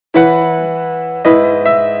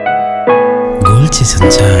गोल्छे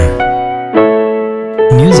संसार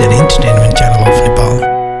news and entertainment channel of Nepal.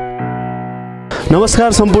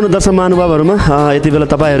 नमस्कार सम्पूर्ण दर्शक महानुभावहरुमा, यति बेला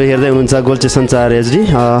तपाईहरु हेर्दै हुनुहुन्छ गोल्छे संसार एचडी।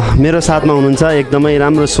 मेरो साथमा हुनुहुन्छ एकदमै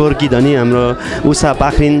राम्रो स्वरकी धनी हाम्रो उषा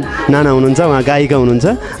पाखरिन नाना हुनुहुन्छ, उहाँ गायिका हुनुहुन्छ।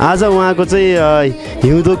 आज उहाँको चाहिँ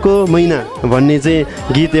हिउँदोको महिना भन्ने चाहिँ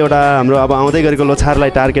गीत एउटा हाम्रो अब आउँदै गरेको लोछारलाई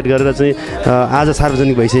टार्गेट गरेर चाहिँ आज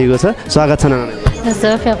सार्वजनिक भइसकेको छ। स्वागत छ नाना।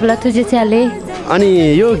 अनि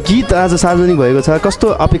यो गीत आज सार्वजनिक भएको छ, कस्तो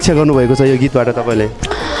अपेक्षा गर्नुभएको छ यो गीतबाट तपाईले?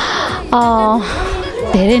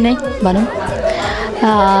 धेरै नै भनौँ,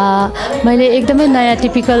 मैले एकदमै नयाँ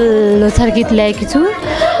टिपिकल लोछार गीत ल्याएकी छु।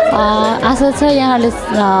 आशा छ यहाँले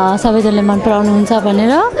सबैजनाले मन पराउनुहुन्छ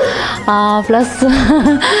भनेर, प्लस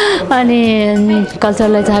अनि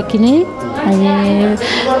कल्चरलाई झाँकिने अनि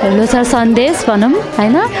लोछार सन्देश भनौँ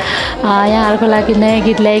हैन, यहाँहरूको लागि नयाँ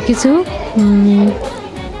गीत ल्याएकी छु।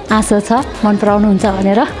 आशा छ मन पराउनुहुन्छ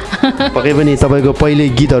भनेर। पक्कै पनि तपाईको पहिले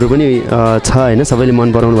गीतहरू पनि छ हैन, सबैले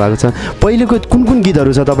मन पराउनु भएको छ। पहिलेको कुन कुन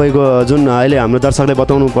गीतहरू छ तपाईको जुन अहिले हाम्रो दर्शकलाई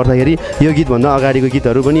बताउनु पर्दाखेरि यो गीतभन्दा अगाडिको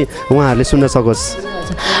गीतहरू पनि उहाँहरूले सुन्न सकोस्?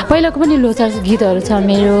 पहिलाको पनि लोछार गीतहरू छ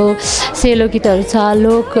मेरो, सेलो गीतहरू छ,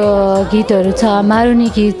 लोक गीतहरू छ,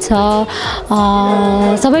 मारुनी गीत छ,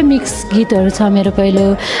 सबै मिक्स गीतहरू छ मेरो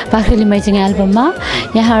पहिलो पाखरेली मैचिङ एल्बममा।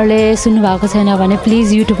 यहाँहरूले सुन्नुभएको छैन भने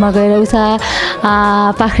प्लिज युट्युबमा गएर उषा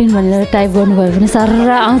पाखरिन भनेर टाइप गर्नुभयो भने सर्र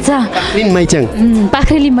आउँछ।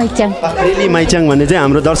 पाखरेली मैच्याङ भन्ने चाहिँ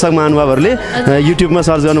हाम्रो दर्शक महानुभावहरूले युट्युबमा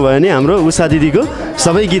सर्च गर्नुभयो भने हाम्रो उषा दिदीको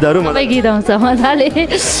सबै गीत आउँछ मजाले।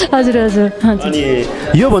 हजुर हजुर। अनि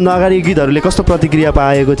योभन्दा अगाडि गीतहरूले कस्तो प्रतिक्रिया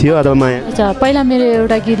पाएको थियो अथवा माया? अच्छा, पहिला मेरो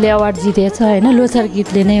एउटा गीतले अवार्ड जितेको छ हैन, लोछार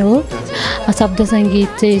गीतले नै हो। शब्द सङ्गीत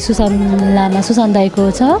चाहिँ सुशान्त दाईको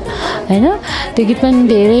छ हैन। त्यो गीत पनि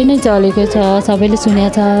धेरै नै चलेको छ, सबैले सुनेको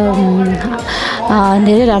छ,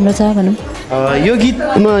 धेरै राम्रो छ भनौँ। यो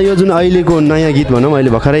गीतमा यो जुन अहिलेको नयाँ गीत भनौँ,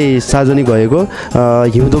 अहिले भर्खरै सार्वजनिक भएको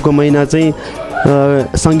हिउँदोको महिना चाहिँ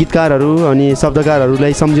सङ्गीतकारहरू अनि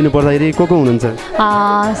शब्दकारहरूलाई सम्झिनु पर्दाखेरि को हुनुहुन्छ?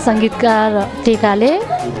 सङ्गीतकार टेकाले,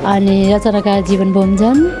 अनि रचनाकार जीवन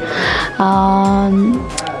बोमजन,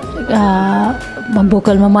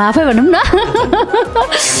 भोकलमा म आफै भनौँ न,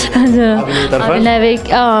 अभिनय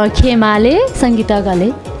खेमाले, सङ्गीतकाले।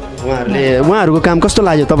 उहाँहरूको काम कस्तो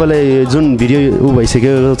लाग्यो तपाईँलाई? जुन भिडियो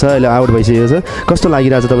भइसकेको छ अहिले, आउट भइसकेको छ, कस्तो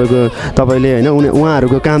लागिरहेको छ तपाईँले होइन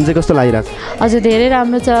उहाँहरूको काम चाहिँ कस्तो लागिरहेको छ? हजुर धेरै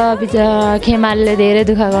राम्रो छ। खेमाले धेरै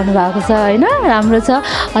दुःख गर्नुभएको छ होइन, राम्रो छ,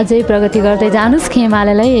 अझै प्रगति गर्दै जानुहोस्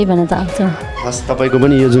खेमालेलाई, यही भन्न चाहन्छु। हस्, तपाईँको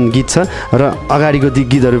पनि यो जुन गीत छ र अगाडिको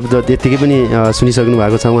गीतहरू त त्यत्तिकै पनि सुनिसक्नु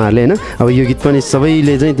भएको छ उहाँहरूले होइन। अब यो गीत पनि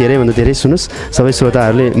सबैले चाहिँ धेरैभन्दा धेरै सुनोस्, सबै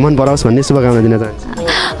श्रोताहरूले मन पराओस् भन्ने शुभकामना दिन चाहन्छु।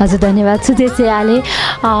 हजुर धन्यवाद सुदेशले।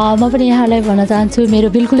 म पनि यहाँलाई भन्न चाहन्छु मेरो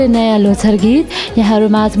बिल्कुलै नयाँ लोछार गीत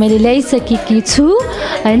यहाँहरूमा आज मैले ल्याइसकेकी छु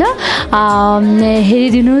होइन।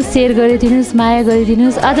 हेरिदिनुहोस्, सेयर गरिदिनुहोस्, माया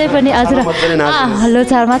गरिदिनुहोस्, अझै पनि हजुर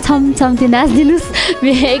लोछारमा छमछम्ती नाचिदिनुहोस्।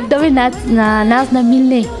 एकदमै नाच्न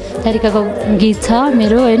मिल्ने तरिकाको गीत छ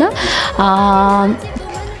मेरो होइन।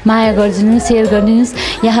 माया गरिदिनुहोस्, सेयर गरिदिनुहोस्,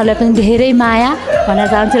 यहाँहरूलाई पनि धेरै माया भन्न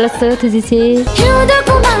चाहन्छु। जस्तो तुझी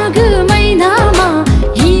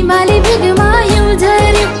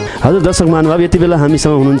हजुर दर्शक महानुभाव, यति बेला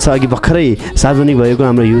हामीसँग हुनुहुन्छ अघि भर्खरै सार्वजनिक भएको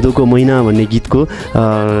हाम्रो हिउँदोको महिना भन्ने गीतको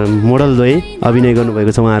मोडलद्वय अभिनय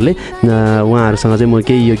गर्नुभएको छ उहाँहरूले। उहाँहरूसँग चाहिँ म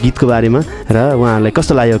केही यो गीतको बारेमा र उहाँहरूलाई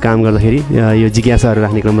कस्तो लाग्यो काम गर्दाखेरि यो जिज्ञासाहरू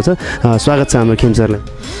राख्ने क्रममा छ। स्वागत छ हाम्रो खेम सरलाई।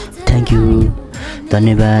 थ्याङ्क यू,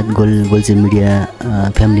 धन्यवाद गोल्छे मिडिया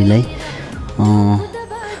फ्यामिलीलाई।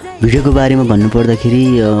 भिडियोको बारेमा भन्नुपर्दाखेरि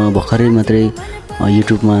भर्खरै मात्रै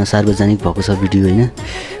युट्युबमा सार्वजनिक भएको छ भिडियो होइन।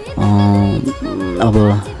 अब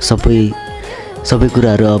सबै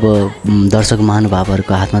कुराहरू अब दर्शक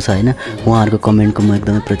महानुभावहरूको हातमा छ होइन। उहाँहरूको कमेन्टको म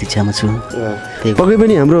एकदमै प्रतीक्षामा छु। पक्कै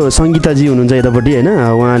पनि हाम्रो सङ्गीताजी हुनुहुन्छ यतापट्टि होइन,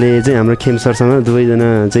 उहाँले चाहिँ हाम्रो खेम सरसँग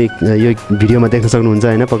दुवैजना चाहिँ यो भिडियोमा देख्न सक्नुहुन्छ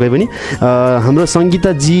होइन। पक्कै पनि हाम्रो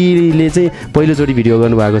सङ्गीताजीले चाहिँ पहिलोचोटि भिडियो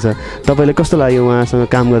गर्नुभएको छ, तपाईँलाई कस्तो लाग्यो उहाँसँग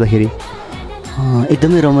काम गर्दाखेरि?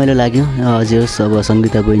 एकदमै रमाइलो लाग्यो। अझै होस् अब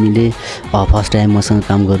सङ्गीता बहिनीले फर्स्ट टाइम मसँग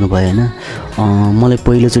काम गर्नुभयो होइन। मलाई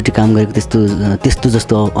पहिलोचोटि काम गरेको त्यस्तो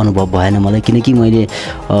जस्तो अनुभव भएन मलाई, किनकि मैले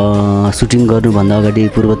सुटिङ गर्नुभन्दा अगाडि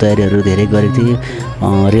पूर्व तयारीहरू धेरै गरेको थिएँ,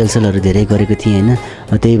 रिहर्सलहरू धेरै गरेको थिएँ होइन।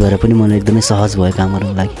 त्यही भएर पनि मलाई एकदमै सहज भयो काम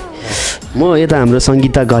गर्नको लागि। म यता हाम्रो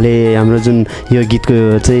सङ्गीता घले हाम्रो जुन यो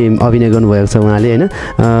गीतको चाहिँ अभिनय गर्नुभएको छ उहाँले होइन,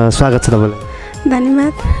 स्वागत छ तपाईँलाई।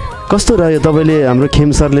 धन्यवाद। कस्तो रह्यो तपाईँले हाम्रो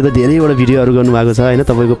खेम सरले त धेरैवटा भिडियोहरू गर्नुभएको छ होइन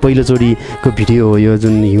तपाईँको पहिलोचोटिको भिडियो हो यो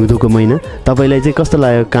जुन हिउँदोको महिना तपाईँलाई चाहिँ कस्तो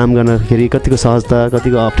लाग्यो काम गर्दाखेरि कतिको सहजता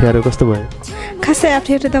कतिको अप्ठ्यारो कस्तो भयो खासै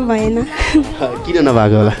अप्ठ्यारो त भएन किन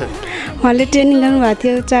नभएको होला उहाँले ट्रेनिङ गर्नुभएको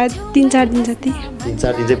थियो 3-4 दिन जति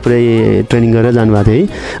 3-4 दिन चाहिँ पुरै ट्रेनिङ गरेर जानुभएको थियो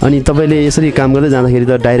है अनि तपाईँले यसरी काम गर्दै जाँदाखेरि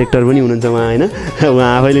त डाइरेक्टर पनि हुनुहुन्छ उहाँ होइन उहाँ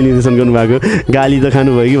आफैले निर्देशन गर्नुभएको गाली त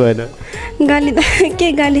खानुभयो कि भएन गाली त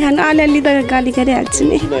के गाली खानु अलिअलि त गाली गरिहाल्छु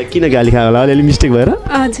नि किन गाली खायो होला अलिअलि मिस्टेक भएर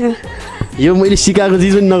हजुर यो मैले सिकाएको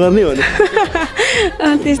चिज पनि नगर्ने हो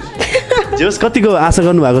जस कतिको आशा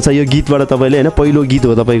गर्नुभएको छ यो गीतबाट तपाईँले होइन पहिलो गीत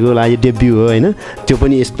हो तपाईँको लागि डेब्यू हो होइन त्यो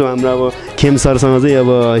पनि यस्तो हाम्रो अब खेम सरसँग चाहिँ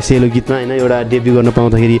अब सेलो गीतमा होइन एउटा डेब्यू गर्न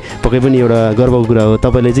पाउँदाखेरि पक्कै पनि एउटा गर्वको कुरा हो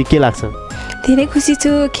तपाईँलाई चाहिँ के लाग्छ धेरै खुसी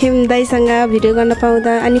छु खेम दाइसँग भिडियो गर्न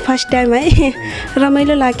पाउँदा अनि फर्स्ट टाइम है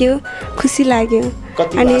रमाइलो लाग्यो खुसी लाग्यो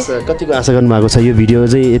अनि कतिको आशा गर्नुभएको छ यो भिडियो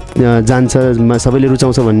चाहिँ जान्छ सबैले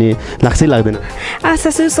रुचाउँछ भन्ने लाग्छै लाग्दैन आशा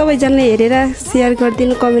छु सबैजनाले हेरेर सेयर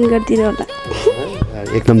गरिदिनु कमेन्ट गरिदिनु होला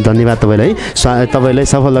एकदम धन्यवाद तपाईँलाई है तपाईँलाई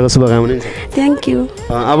सफलताको शुभकामना थ्याङ्क यू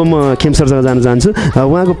अब म खेम सरसँग जान चाहन्छु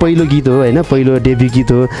उहाँको पहिलो गीत हो होइन पहिलो डेब्यू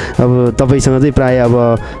गीत हो अब तपाईँसँग चाहिँ प्रायः अब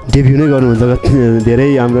डेब्यू नै गर्नुहुन्छ धेरै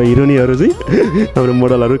हाम्रो हिरोइनहरू चाहिँ हाम्रो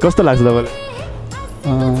मोडलहरू कस्तो लाग्छ तपाईँलाई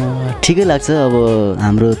ठिकै लाग्छ अब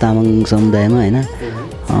हाम्रो तामाङ समुदायमा होइन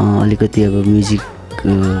अलिकति अब म्युजिक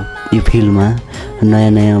यो फिल्डमा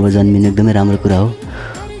नयाँ नयाँ अब जन्मिनु एकदमै राम्रो कुरा हो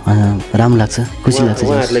राम्रो लाग्छ खुसी लाग्छ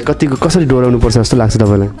उहाँहरूलाई कतिको कसरी डोराउनु पर्छ जस्तो लाग्छ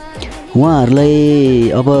तपाईँलाई उहाँहरूलाई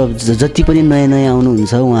अब जति पनि नयाँ नयाँ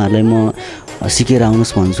आउनुहुन्छ उहाँहरूलाई म सिकेर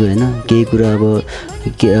आउनुहोस् भन्छु होइन केही कुरा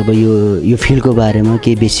अब यो फिल्डको बारेमा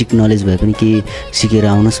केही बेसिक नलेज भए पनि केही सिकेर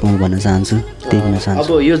आउनुहोस् म भन्न चाहन्छु त्यही भन्न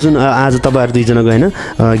चाहन्छु अब यो जुन आज तपाईँहरू दुईजनाको होइन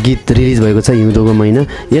गीत रिलिज भएको छ हिउँदोको महिना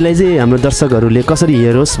यसलाई चाहिँ हाम्रो दर्शकहरूले कसरी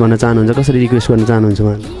हेरोस् भन्न चाहनुहुन्छ कसरी रिक्वेस्ट गर्न चाहनुहुन्छ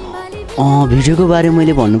उहाँले भिडियोको बारे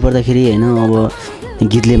मैले भन्नुपर्दाखेरि होइन अब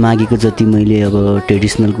गीतले मागेको जति मैले अब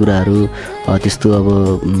ट्रेडिसनल कुराहरू त्यस्तो अब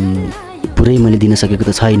पुरै मैले दिन सकेको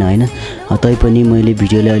त छैन होइन तैपनि मैले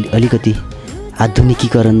भिडियोलाई अलिकति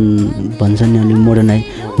आधुनिकीकरण भन्छ नि अलिक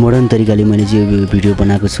मोडर्न तरिकाले मैले चाहिँ भिडियो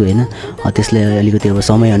बनाएको छु होइन त्यसलाई अलिकति अब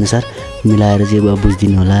समयअनुसार मिलाएर चाहिँ अब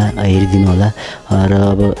बुझिदिनु होला हेरिदिनु होला र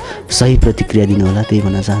अब सही प्रतिक्रिया दिनु होला त्यही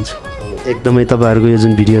भन्न चाहन्छु एकदमै तपाईँहरूको यो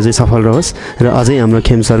जुन भिडियो चाहिँ सफल रहोस् र अझै हाम्रो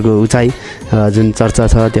खेम सरको उचाइ जुन चर्चा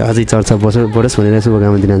छ त्यो अझै चर्चा बढोस् भनेर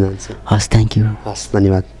शुभकामना दिन चाहन्छु हस् थ्याङ्क यू हस्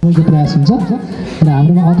धन्यवाद प्रयास हुन्छ र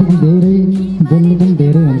हाम्रोमा अतिथि धेरै बोल्नु पनि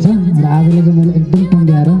धेरै हुन्छ र आजले चाहिँ मैले एकदम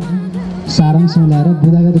टुङ्ग्याएर सारांश ल्याएर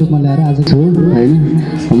बुदागत रूपमा ल्याएर आज छु होइन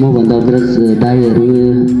मभन्दा अग्रज दाईहरू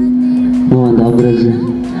मभन्दा अग्रज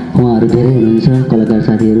उहाँहरू धेरै हुनुहुन्छ कलाकार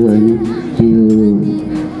साथीहरू होइन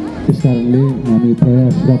त्यस कारणले हामी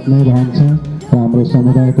प्रयासरत नै रहन्छौँ र हाम्रो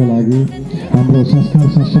समुदायको लागि हाम्रो संस्कार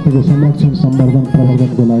संस्कृतिको संरक्षण सम्वर्धन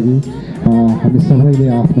प्रवर्धनको लागि हामी सबैले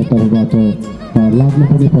आफ्नो तर्फबाट लाग्नु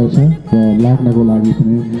पनि पर्छ र लाग्नको लागि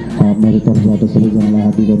पनि मेरो तर्फबाट सबैजनालाई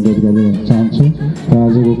हार्दिक अनुरोध गर्न चाहन्छु र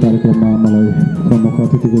आजको कार्यक्रममा मलाई प्रमुख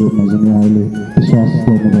अतिथिको रूपमा जुन यहाँहरूले विश्वास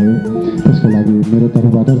गर्नुभयो त्यसको लागि मेरो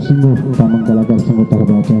तर्फबाट सिङ्गो तामाङ कलाकार सङ्घको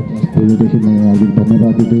तर्फबाट हृदयदेखि नै हार्दिक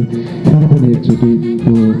धन्यवाद दिँदै फेरि पनि एकचोटि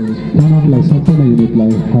यो तामाङलाई सम्पूर्ण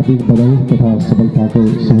युनिटलाई हार्दिक बधाई तथा सफलताको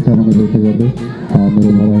शुभकामना व्यक्त गर्दै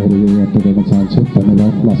मेरो भनाइहरू यहाँ गर्न चाहन्छु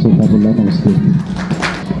धन्यवाद लासो फाफुल्ला नमस्ते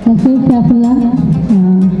लासो फाफुल्ला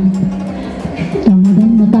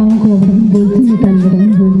म तामाङको बोल्छु नेपालीबाट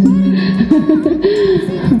पनि बोल्छु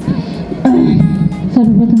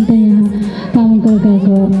सर्वप्रथम त यहाँ तामाङ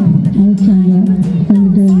कलाकारको अनुसार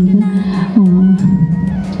समिति हुन्छ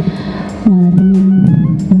उहाँलाई पनि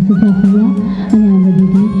लासो फाफुल्ला अनि हाम्रो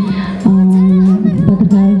दिदी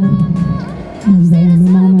पत्रकार दाजुभाइ हाम्रो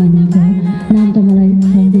मामा हुनुहुन्छ नाम त मलाई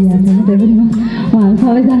याद छैन त्यही पनि उहाँहरू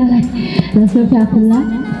सबैजनालाई लासो फाफुल्ला